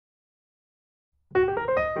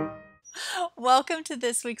Welcome to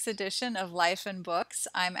this week's edition of Life and Books.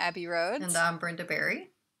 I'm Abbie And Rhodes. I'm Brenda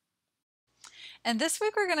Berry. And this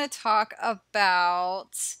week we're going to talk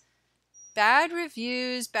about bad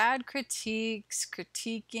reviews, bad critiques,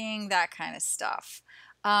 critiquing, that kind of stuff.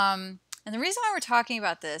 And the reason why we're talking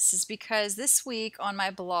about this is because this week on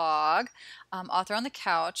my blog, Author on the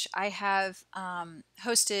Couch, I have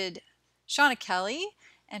hosted Shauna Kelly.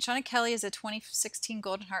 And Shauna Kelly is a 2016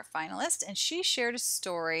 Golden Heart finalist, and she shared a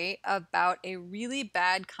story about a really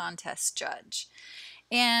bad contest judge.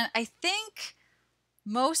 And I think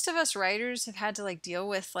most of us writers have had to deal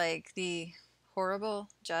with the horrible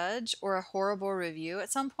judge or a horrible review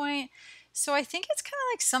at some point. So I think it's kind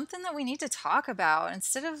of something that we need to talk about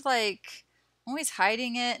instead of always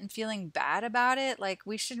hiding it and feeling bad about it. Like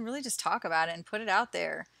we should really just talk about it and put it out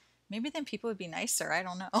there. Maybe then people would be nicer. I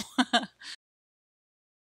don't know.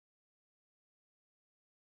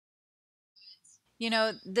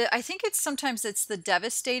 I think it's the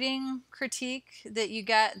devastating critique that you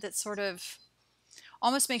get that sort of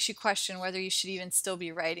almost makes you question whether you should even still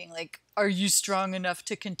be writing. Like, are you strong enough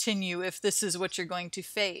to continue if this is what you're going to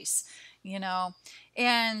face? You know?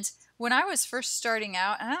 And when I was first starting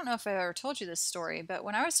out, and I don't know if I ever told you this story, but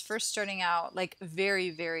when I was first starting out, like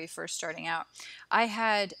very, very first starting out, I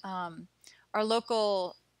had our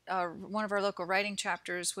local, one of our local writing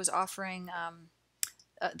chapters was offering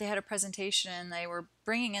they had a presentation and they were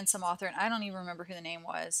bringing in some author, and I don't even remember who the name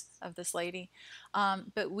was of this lady.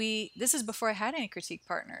 But this is before I had any critique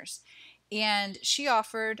partners. And she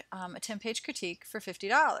offered a 10-page critique for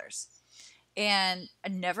 $50. And I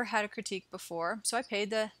never had a critique before. So I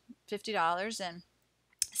paid the $50 and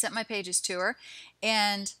sent my pages to her.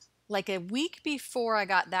 And like a week before I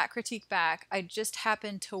got that critique back, I just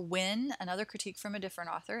happened to win another critique from a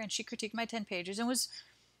different author. And she critiqued my 10 pages and was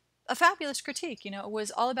a fabulous critique. It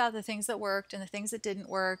was all about the things that worked and the things that didn't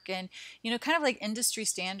work, and kind of like industry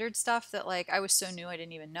standard stuff that I was so new I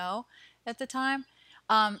didn't even know at the time.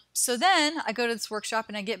 So then I go to this workshop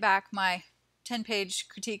and I get back my 10-page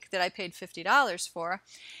critique that I paid $50 for,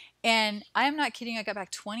 and I am not kidding, I got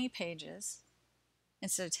back 20 pages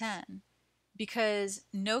instead of 10, because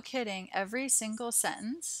no kidding, every single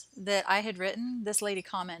sentence that I had written, this lady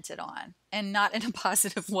commented on, and not in a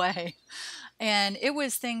positive way. And it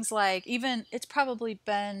was things like, even it's probably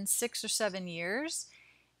been 6 or 7 years,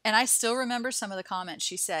 and I still remember some of the comments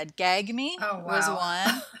she said. Gag me Oh, was wow.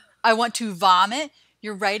 one. I want to vomit.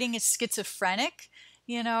 Your writing is schizophrenic.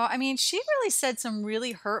 I mean, she really said some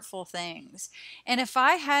really hurtful things. And if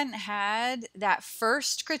I hadn't had that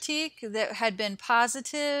first critique that had been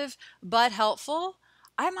positive but helpful,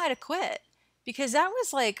 I might have quit. Because that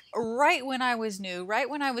was right when I was new, right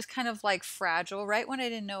when I was kind of fragile, right when I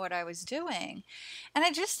didn't know what I was doing. And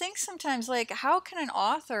I just think sometimes, how can an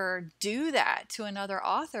author do that to another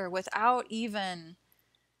author without even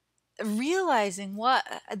realizing what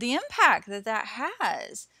the impact that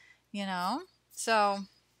has, you know? So,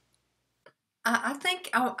 I think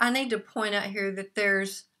I need to point out here that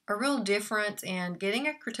there's a real difference in getting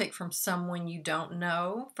a critique from someone you don't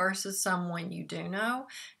know versus someone you do know.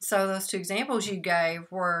 So, those two examples you gave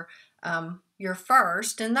were your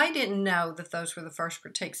first, and they didn't know that those were the first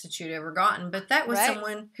critiques that you'd ever gotten, but that was right.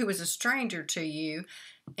 someone who was a stranger to you.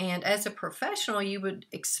 And as a professional, you would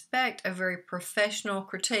expect a very professional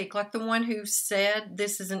critique, like the one who said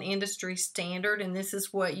this is an industry standard and this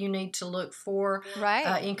is what you need to look for Right.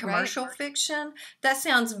 in Right. commercial fiction. That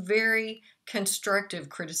sounds very constructive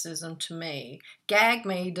criticism to me. Gag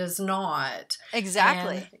Me does not. And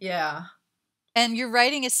Exactly. yeah. And your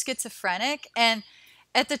writing is schizophrenic. And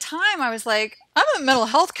at the time, I was like, I'm a mental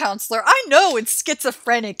health counselor. I know what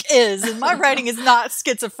schizophrenic is, and my writing is not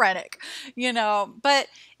schizophrenic. But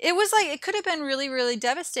it was it could have been really, really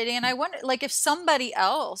devastating. And I wonder, if somebody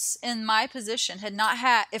else in my position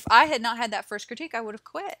if I had not had that first critique, I would have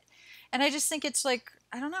quit. And I just think it's I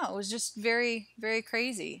don't know, it was just very, very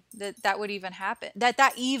crazy that that would even happen,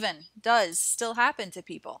 that even does still happen to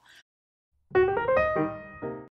people.